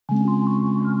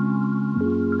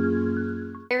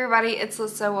everybody, it's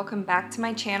Alyssa. Welcome back to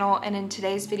my channel, and in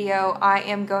today's video I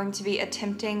am going to be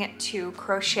attempting to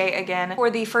crochet again for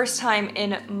the first time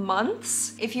in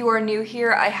months. If you are new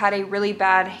here, I had a really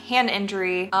bad hand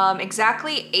injury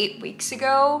exactly 8 weeks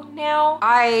ago now.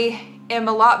 I am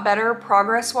a lot better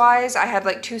progress-wise. I had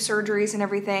like 2 surgeries and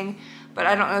everything, but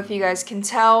I don't know if you guys can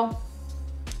tell.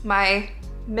 My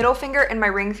middle finger and my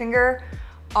ring finger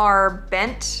are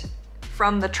bent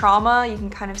from the trauma. You can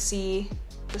kind of see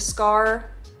the scar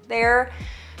there.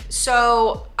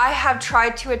 So I have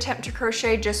tried to attempt to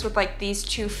crochet just with like these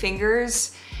 2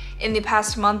 fingers in the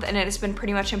past month, and it has been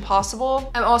pretty much impossible.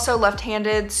 I'm also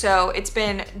left-handed, so it's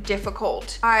been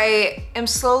difficult. I am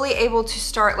slowly able to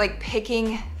start like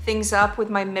picking things up with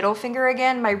my middle finger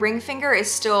again. My ring finger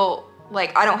is still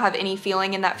like, I don't have any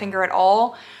feeling in that finger at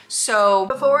all. So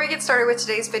before we get started with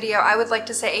today's video, I would like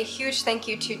to say a huge thank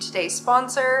you to today's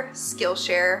sponsor,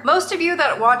 Skillshare. Most of you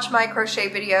that watch my crochet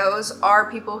videos are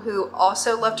people who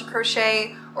also love to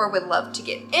crochet or would love to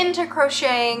get into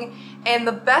crocheting. And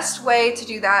the best way to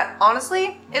do that,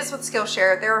 honestly, is with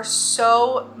Skillshare. There are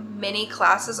so many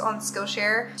classes on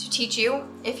Skillshare to teach you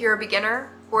if you're a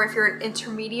beginner, or if you're an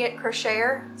intermediate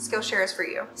crocheter, Skillshare is for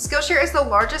you. Skillshare is the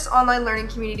largest online learning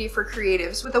community for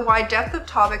creatives with a wide depth of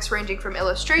topics ranging from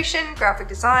illustration, graphic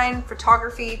design,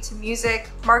 photography, to music,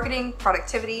 marketing,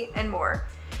 productivity, and more.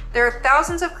 There are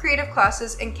thousands of creative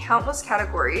classes in countless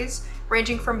categories,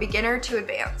 ranging from beginner to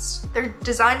advanced. They're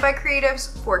designed by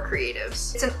creatives for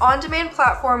creatives. It's an on-demand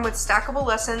platform with stackable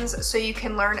lessons so you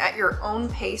can learn at your own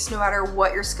pace no matter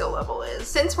what your skill level is.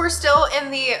 Since we're still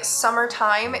in the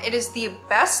summertime, it is the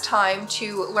best time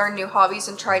to learn new hobbies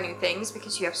and try new things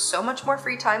because you have so much more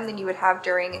free time than you would have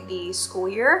during the school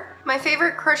year. My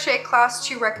favorite crochet class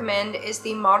to recommend is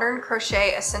the Modern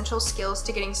Crochet Essential Skills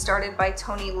to Getting Started by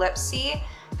Tony Lepsy.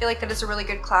 I feel like that is a really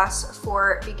good class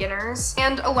for beginners.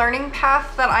 And a learning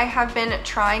path that I have been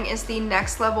trying is the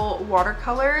Next Level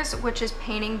Watercolors, which is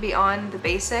painting beyond the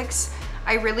basics.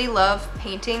 I really love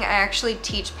painting. I actually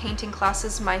teach painting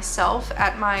classes myself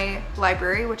at my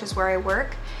library, which is where I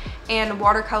work. And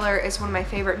watercolor is one of my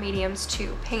favorite mediums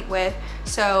to paint with.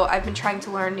 So I've been trying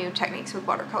to learn new techniques with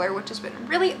watercolor, which has been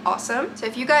really awesome. So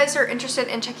if you guys are interested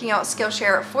in checking out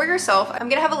Skillshare for yourself, I'm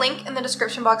gonna have a link in the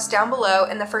description box down below,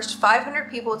 and the first 500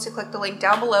 people to click the link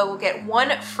down below will get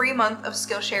 1 free month of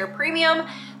Skillshare Premium.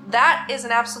 That is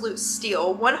an absolute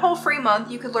steal. 1 whole free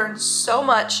month. You could learn so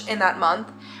much in that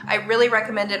month. I really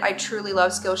recommend it. I truly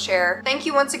love Skillshare. Thank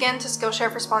you once again to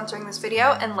Skillshare for sponsoring this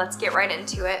video, and let's get right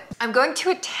into it. I'm going to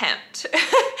attempt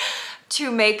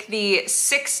to make the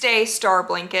 6-day star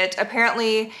blanket.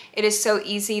 Apparently it is so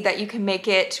easy that you can make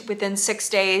it within 6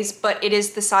 days, but it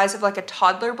is the size of like a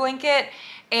toddler blanket.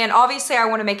 And obviously I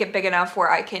want to make it big enough where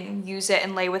I can use it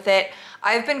and lay with it.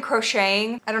 I've been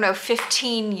crocheting, I don't know,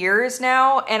 15 years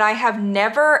now, and I have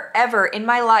never ever in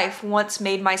my life once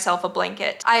made myself a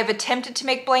blanket. I have attempted to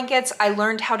make blankets. I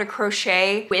learned how to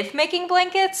crochet with making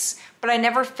blankets, but I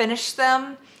never finished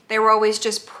them. They were always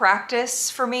just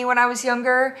practice for me when I was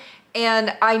younger.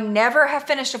 And I never have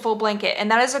finished a full blanket,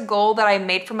 and that is a goal that I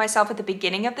made for myself at the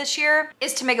beginning of this year,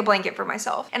 is to make a blanket for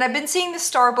myself. And I've been seeing the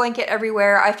star blanket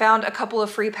everywhere. I found a couple of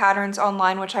free patterns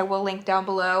online, which I will link down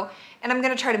below, and I'm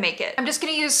gonna try to make it. I'm just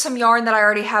gonna use some yarn that I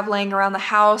already have laying around the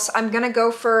house. I'm gonna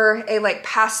go for a like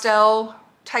pastel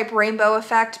type rainbow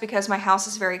effect because my house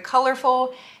is very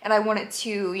colorful and I want it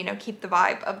to, you know, keep the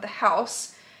vibe of the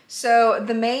house. So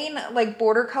the main like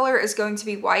border color is going to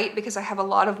be white because I have a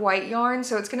lot of white yarn.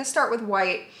 So it's gonna start with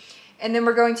white, and then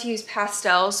we're going to use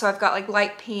pastels. So I've got like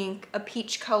light pink, a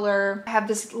peach color, I have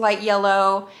this light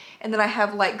yellow, and then I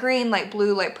have light green, light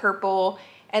blue, light purple.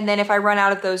 And then if I run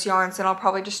out of those yarns, then I'll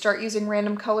probably just start using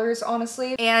random colors,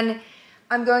 honestly. And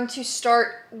I'm going to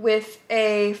start with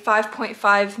a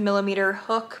 5.5 millimeter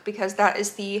hook because that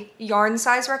is the yarn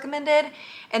size recommended.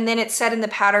 And then it's set in the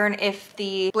pattern if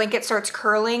the blanket starts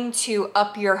curling to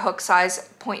up your hook size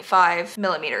 0.5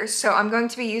 millimeters. So I'm going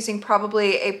to be using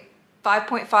probably a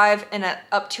 5.5 and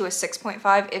up to a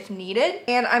 6.5 if needed.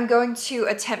 And I'm going to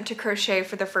attempt to crochet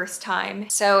for the first time.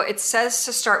 So it says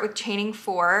to start with chaining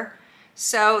 4.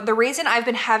 So the reason I've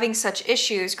been having such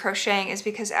issues crocheting is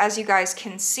because, as you guys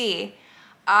can see,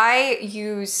 I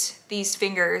use these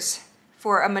fingers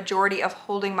for a majority of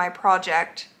holding my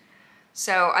project.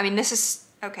 So, I mean, this is,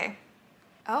 okay.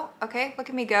 Oh, okay, look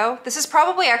at me go. This is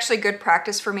probably actually good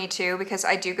practice for me too, because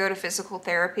I do go to physical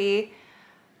therapy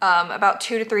about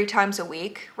 2 to 3 times a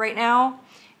week right now.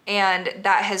 And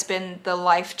that has been the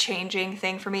life-changing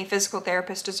thing for me. Physical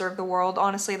therapists deserve the world.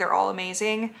 Honestly, they're all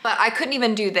amazing. But I couldn't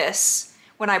even do this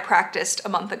when I practiced a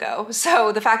month ago.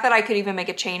 So the fact that I could even make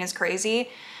a chain is crazy.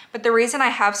 But the reason I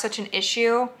have such an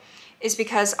issue is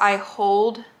because I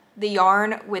hold the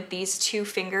yarn with these two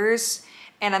fingers,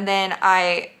 and then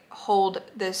I hold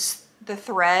the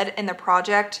thread in the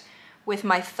project with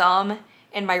my thumb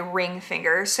and my ring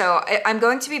finger. So I'm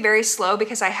going to be very slow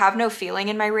because I have no feeling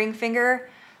in my ring finger,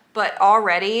 but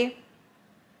already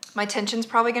my tension's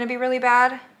probably gonna be really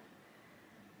bad,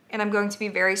 and I'm going to be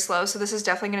very slow. So this is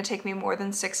definitely gonna take me more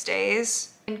than 6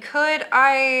 days. And could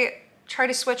I try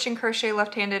to switch and crochet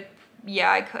left-handed?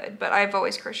 Yeah, I could, but I've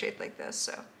always crocheted like this,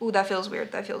 so. Ooh, that feels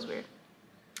weird, that feels weird.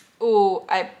 Ooh,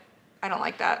 I don't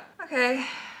like that. Okay,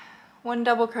 1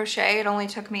 double crochet. It only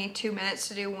took me 2 minutes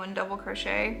to do 1 double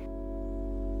crochet.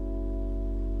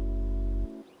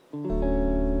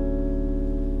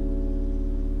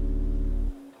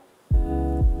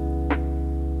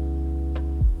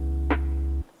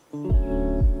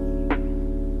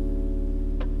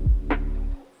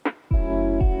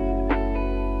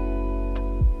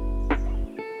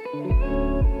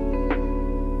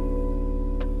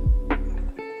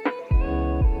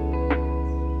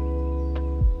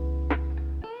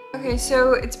 Okay,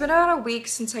 so it's been about a week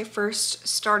since I first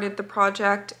started the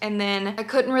project, and then I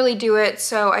couldn't really do it,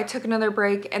 so I took another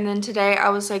break, and then today I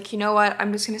was like, you know what,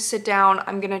 I'm just gonna sit down,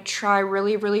 I'm gonna try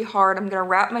really, really hard, I'm gonna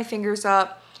wrap my fingers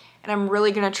up, and I'm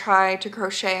really gonna try to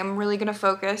crochet, I'm really gonna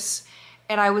focus,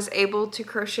 and I was able to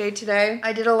crochet today.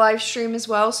 I did a live stream as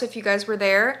well, so if you guys were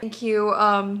there, thank you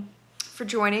for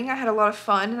joining. I had a lot of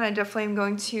fun, and I definitely am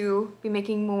going to be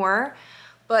making more,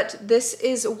 but this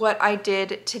is what I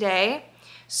did today.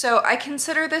 So I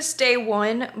consider this day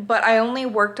 1, but I only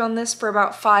worked on this for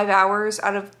about 5 hours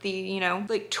out of the, you know,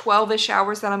 like 12-ish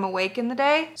hours that I'm awake in the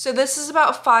day. So this is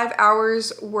about 5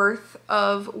 hours worth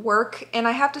of work, and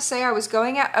I have to say I was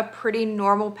going at a pretty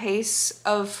normal pace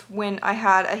of when I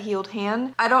had a healed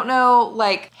hand. I don't know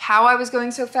like how I was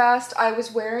going so fast. I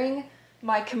was wearing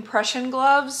my compression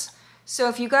gloves. So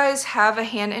if you guys have a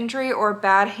hand injury or a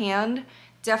bad hand,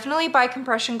 definitely buy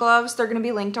compression gloves. They're gonna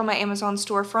be linked on my Amazon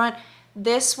storefront.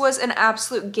 This was an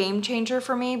absolute game changer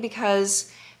for me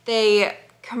because they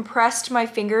compressed my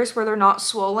fingers where they're not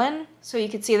swollen. So you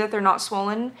can see that they're not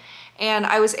swollen. And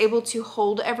I was able to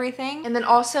hold everything. And then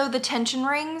also the tension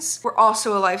rings were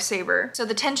also a lifesaver. So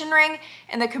the tension ring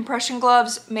and the compression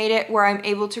gloves made it where I'm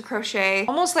able to crochet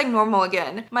almost like normal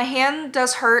again. My hand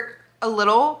does hurt a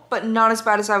little, but not as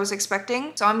bad as I was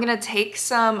expecting. So I'm gonna take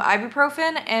some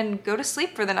ibuprofen and go to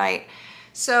sleep for the night.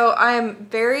 So I'm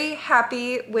very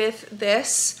happy with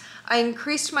this. I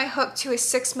increased my hook to a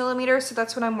 6mm, so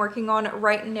that's what I'm working on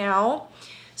right now.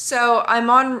 So I'm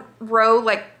on row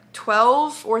like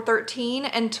 12 or 13,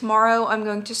 and tomorrow I'm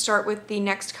going to start with the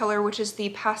next color, which is the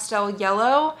pastel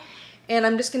yellow, and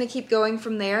I'm just gonna keep going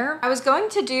from there. I was going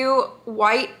to do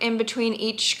white in between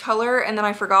each color, and then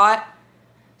I forgot.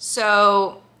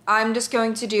 So I'm just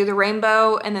going to do the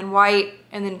rainbow and then white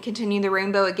and then continue the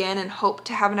rainbow again and hope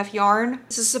to have enough yarn.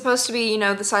 This is supposed to be, you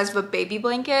know, the size of a baby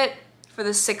blanket for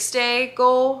the 6-day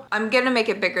goal. I'm gonna make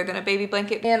it bigger than a baby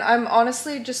blanket. And I'm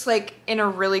honestly just like in a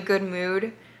really good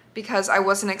mood because I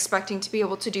wasn't expecting to be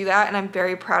able to do that, and I'm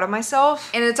very proud of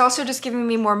myself. And it's also just giving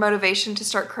me more motivation to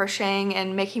start crocheting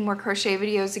and making more crochet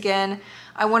videos again.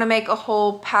 I wanna make a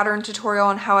whole pattern tutorial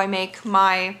on how I make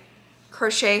my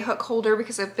crochet hook holder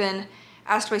because I've been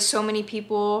asked by so many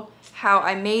people how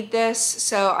I made this.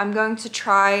 So I'm going to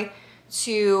try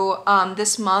to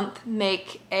this month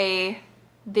make a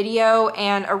video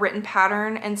and a written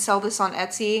pattern and sell this on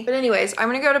Etsy. But anyways, I'm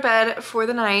gonna go to bed for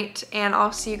the night, and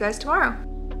I'll see you guys tomorrow.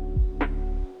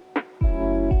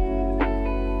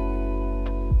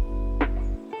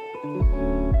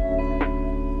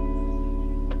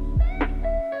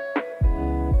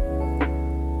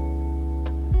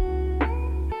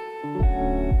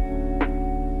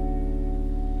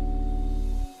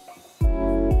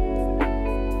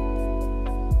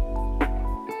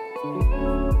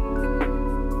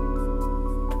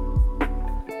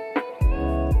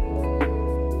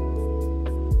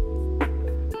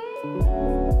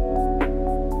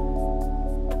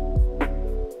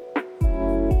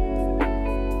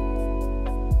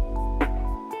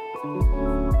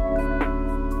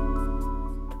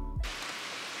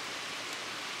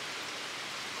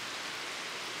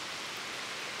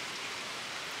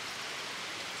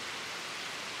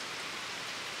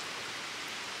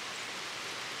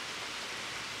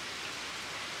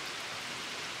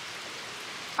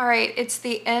 All right, it's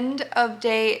the end of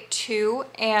day 2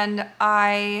 and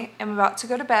I am about to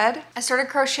go to bed. I started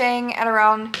crocheting at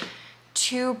around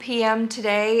 2 p.m.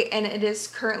 today and it is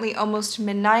currently almost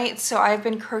midnight. So I've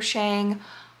been crocheting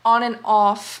on and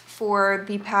off for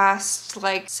the past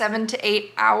like 7 to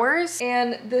 8 hours.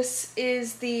 And this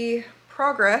is the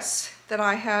progress that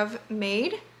I have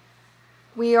made.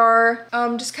 We are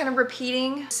just kind of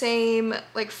repeating the same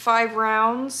like 5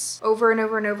 rounds over and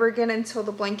over and over again until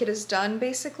the blanket is done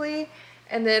basically.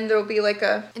 And then there'll be like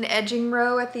an edging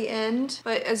row at the end.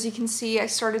 But as you can see, I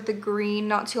started the green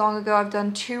not too long ago. I've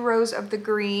done 2 rows of the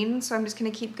green, so I'm just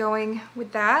gonna keep going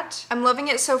with that. I'm loving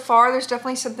it so far. There's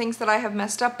definitely some things that I have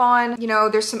messed up on. You know,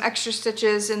 there's some extra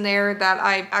stitches in there that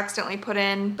I accidentally put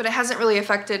in, but it hasn't really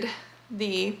affected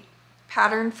the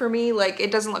pattern for me. Like,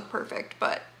 it doesn't look perfect,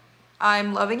 but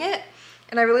I'm loving it.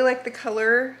 And I really like the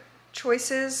color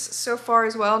choices so far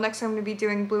as well. Next I'm gonna be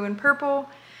doing blue and purple.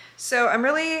 So I'm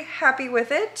really happy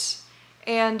with it.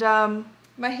 And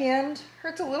my hand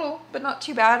hurts a little, but not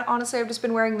too bad. Honestly, I've just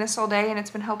been wearing this all day and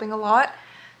it's been helping a lot.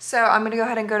 So I'm gonna go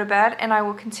ahead and go to bed and I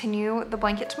will continue the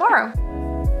blanket tomorrow.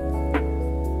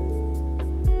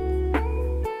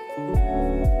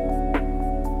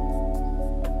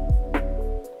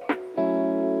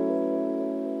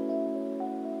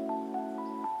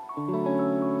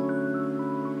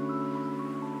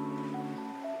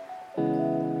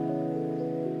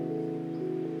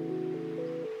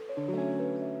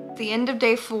 The end of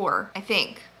day 4, I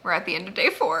think. We're at the end of day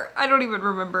 4. I don't even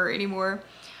remember anymore.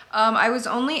 I was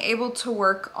only able to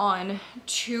work on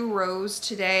 2 rows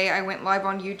today. I went live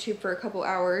on YouTube for a couple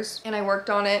hours and I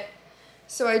worked on it.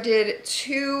 So I did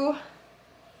 2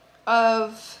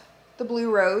 of the blue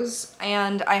rows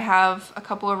and I have a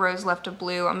couple of rows left of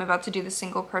blue. I'm about to do the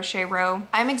single crochet row.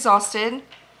 I'm exhausted.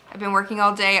 I've been working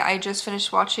all day. I just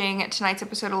finished watching tonight's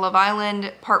episode of Love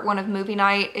Island, part 1 of movie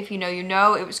night. If you know, you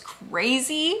know. It was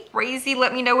crazy, crazy.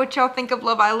 Let me know what y'all think of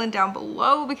Love Island down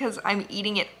below because I'm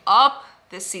eating it up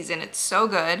this season. It's so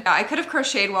good. I could have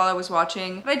crocheted while I was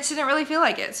watching, but I just didn't really feel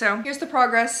like it. So here's the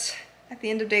progress at the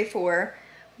end of day 4.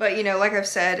 But you know, like I've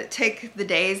said, take the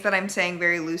days that I'm saying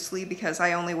very loosely because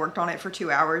I only worked on it for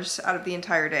 2 hours out of the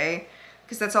entire day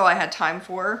because that's all I had time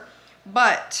for.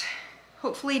 But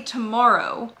hopefully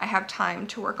tomorrow I have time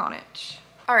to work on it.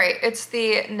 All right, it's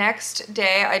the next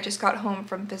day. I just got home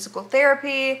from physical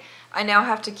therapy. I now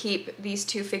have to keep these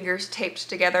 2 fingers taped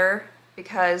together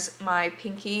because my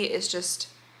pinky is just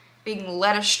being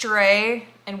led astray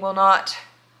and will not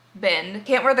bend.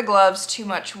 Can't wear the gloves too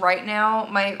much right now.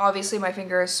 Obviously my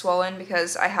finger is swollen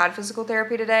because I had physical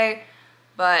therapy today,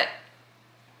 but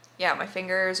yeah, my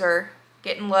fingers are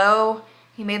getting low.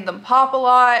 He made them pop a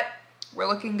lot. We're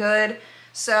looking good.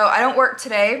 So I don't work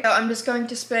today. So I'm just going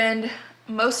to spend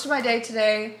most of my day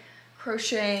today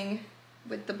crocheting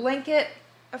with the blanket,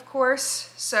 of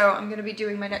course. So I'm gonna be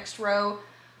doing my next row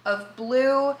of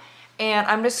blue and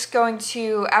I'm just going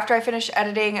to, after I finish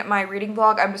editing my reading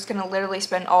vlog, I'm just gonna literally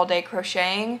spend all day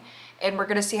crocheting and we're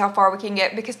gonna see how far we can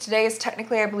get because today is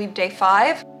technically, I believe, day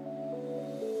 5.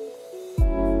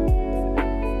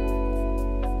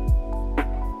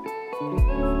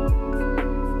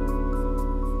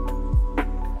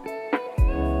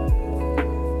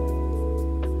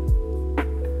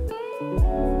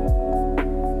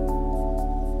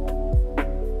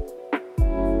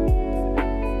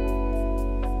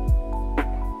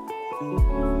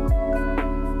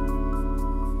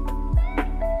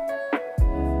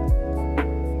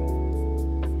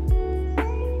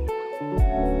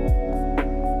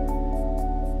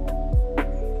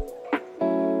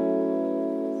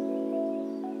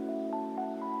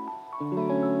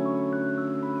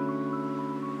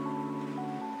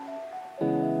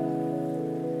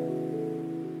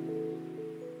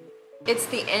 It's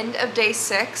the end of day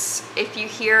 6. If you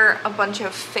hear a bunch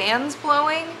of fans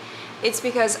blowing, it's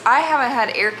because I haven't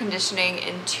had air conditioning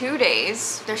in 2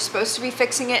 days. They're supposed to be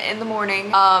fixing it in the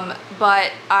morning,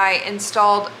 but I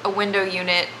installed a window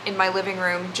unit in my living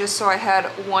room just so I had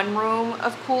 1 room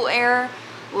of cool air.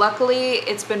 Luckily,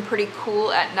 it's been pretty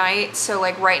cool at night, so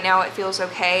like right now it feels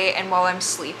okay, and while I'm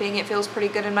sleeping it feels pretty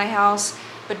good in my house.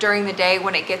 But during the day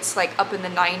when it gets like up in the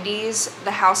 90s,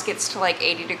 the house gets to like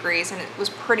 80 degrees and it was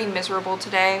pretty miserable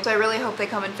today. So I really hope they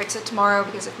come and fix it tomorrow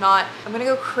because if not, I'm gonna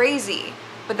go crazy.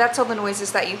 But that's all the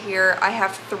noises that you hear. I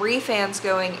have 3 fans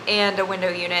going and a window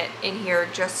unit in here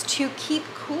just to keep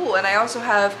cool. And I also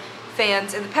have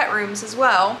fans in the pet rooms as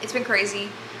well. It's been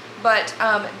crazy. But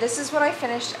this is what I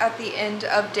finished at the end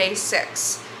of day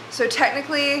 6. So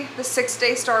technically the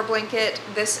 6-day star blanket,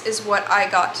 this is what I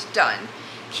got done.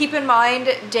 Keep in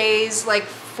mind, days like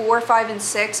 4, 5, and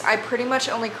 6, I pretty much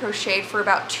only crocheted for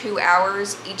about 2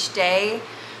 hours each day.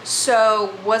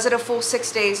 So was it a full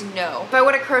 6 days? No. If I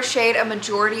would have crocheted a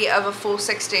majority of a full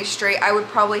 6 days straight, I would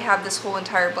probably have this whole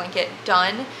entire blanket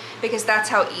done because that's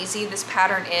how easy this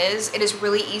pattern is. It is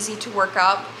really easy to work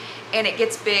up and it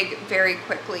gets big very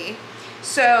quickly.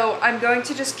 So I'm going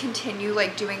to just continue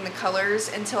like doing the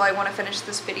colors until I want to finish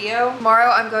this video.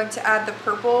 Tomorrow I'm going to add the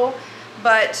purple,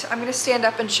 but I'm gonna stand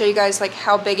up and show you guys like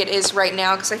how big it is right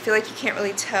now because I feel like you can't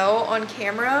really tell on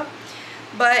camera,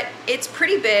 but it's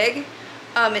pretty big.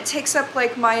 It takes up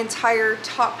like my entire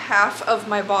top half of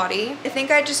my body. I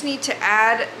think I just need to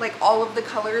add like all of the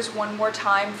colors one more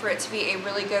time for it to be a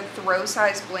really good throw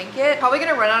size blanket. Probably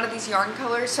gonna run out of these yarn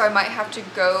colors, so I might have to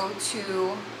go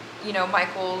to, you know,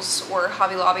 Michael's or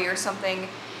Hobby Lobby or something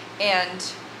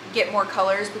and get more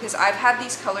colors because I've had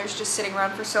these colors just sitting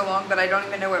around for so long that I don't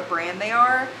even know what brand they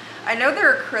are. I know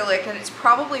they're acrylic and it's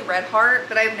probably Red Heart,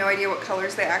 but I have no idea what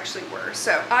colors they actually were.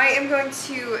 So I am going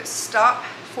to stop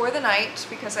for the night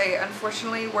because I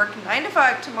unfortunately work 9 to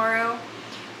 5 tomorrow.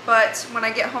 But when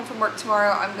I get home from work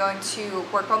tomorrow, I'm going to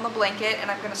work on the blanket and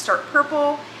I'm going to start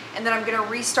purple, and then I'm going to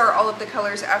restart all of the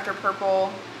colors after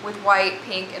purple with white,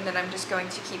 pink, and then I'm just going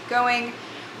to keep going.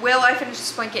 Will I finish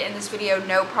this blanket in this video?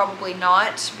 No, probably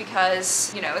not,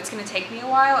 because, you know, it's going to take me a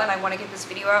while and I want to get this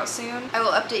video out soon. I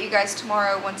will update you guys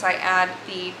tomorrow once I add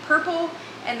the purple,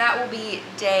 and that will be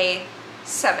day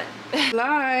 7.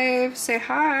 Live, say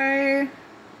hi.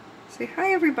 Say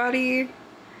hi, everybody.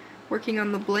 Working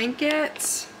on the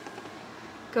blankets.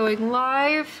 Going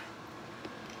live.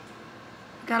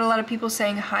 Got a lot of people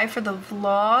saying hi for the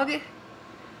vlog.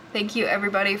 Thank you,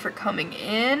 everybody, for coming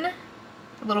in.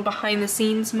 A little behind the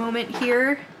scenes moment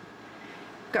here.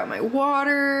 Got my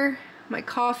water, my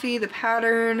coffee, the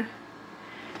pattern.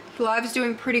 The live's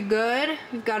doing pretty good.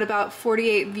 We've got about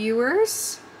 48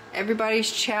 viewers.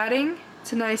 Everybody's chatting.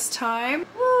 It's a nice time.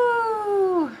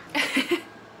 Woo!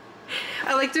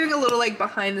 I like doing a little like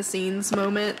behind the scenes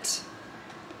moment.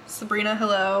 Sabrina,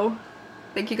 hello.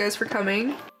 Thank you guys for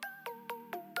coming.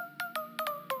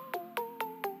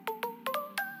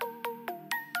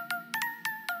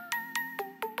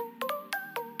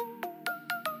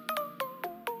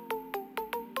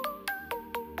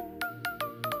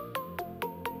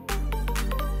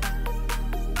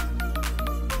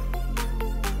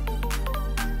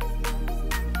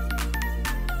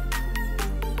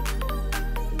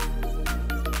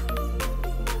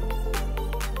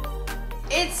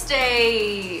 It's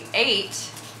day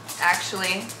 8,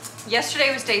 actually.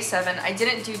 Yesterday was day 7. I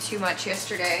didn't do too much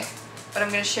yesterday, but I'm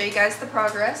gonna show you guys the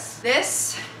progress.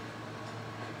 This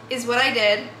is what I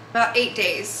did about 8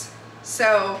 days.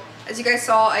 So, as you guys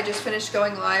saw, I just finished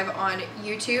going live on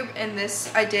YouTube, and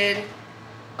this, I did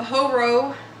a whole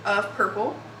row of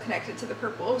purple connected to the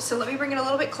purple. So let me bring it a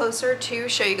little bit closer to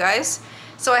show you guys.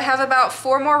 So I have about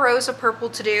 4 more rows of purple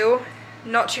to do.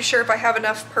 Not too sure if I have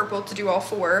enough purple to do all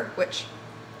 4, which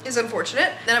is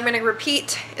unfortunate. Then I'm gonna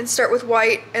repeat and start with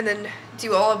white and then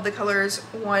do all of the colors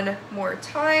one more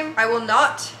time. I will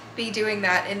not be doing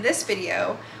that in this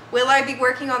video. Will I be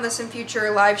working on this in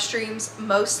future live streams?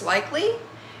 Most likely.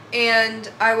 And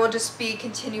I will just be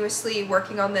continuously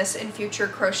working on this in future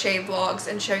crochet vlogs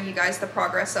and showing you guys the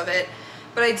progress of it.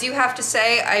 But I do have to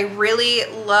say, I really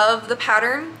love the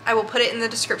pattern. I will put it in the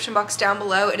description box down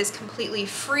below. It is completely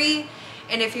free.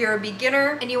 And if you're a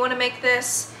beginner and you want to make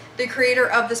this, the creator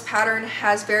of this pattern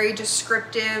has very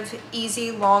descriptive,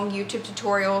 easy, long YouTube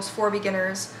tutorials for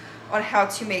beginners on how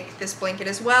to make this blanket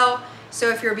as well. So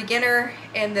if you're a beginner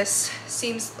and this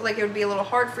seems like it would be a little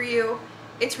hard for you,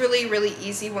 it's really, really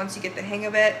easy once you get the hang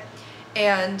of it.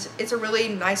 And it's a really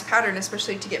nice pattern,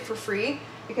 especially to get for free,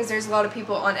 because there's a lot of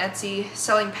people on Etsy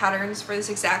selling patterns for this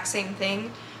exact same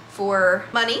thing for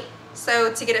money.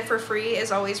 So to get it for free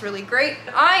is always really great.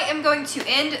 I am going to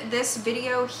end this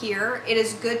video here. It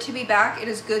is good to be back. It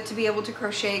is good to be able to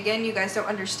crochet again. You guys don't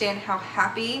understand how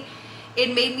happy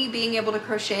it made me being able to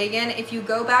crochet again. If you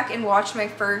go back and watch my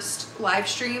first live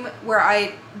stream where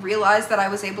I realized that I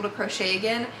was able to crochet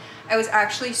again, I was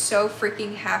actually so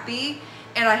freaking happy.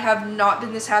 And I have not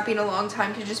been this happy in a long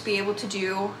time to just be able to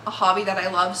do a hobby that I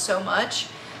love so much.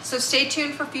 So stay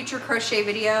tuned for future crochet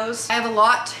videos. I have a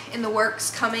lot in the works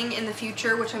coming in the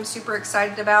future, which I'm super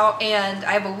excited about. And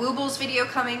I have a Woobles video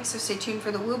coming, so stay tuned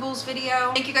for the Woobles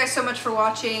video. Thank you guys so much for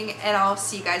watching, and I'll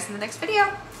see you guys in the next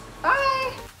video.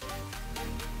 Bye!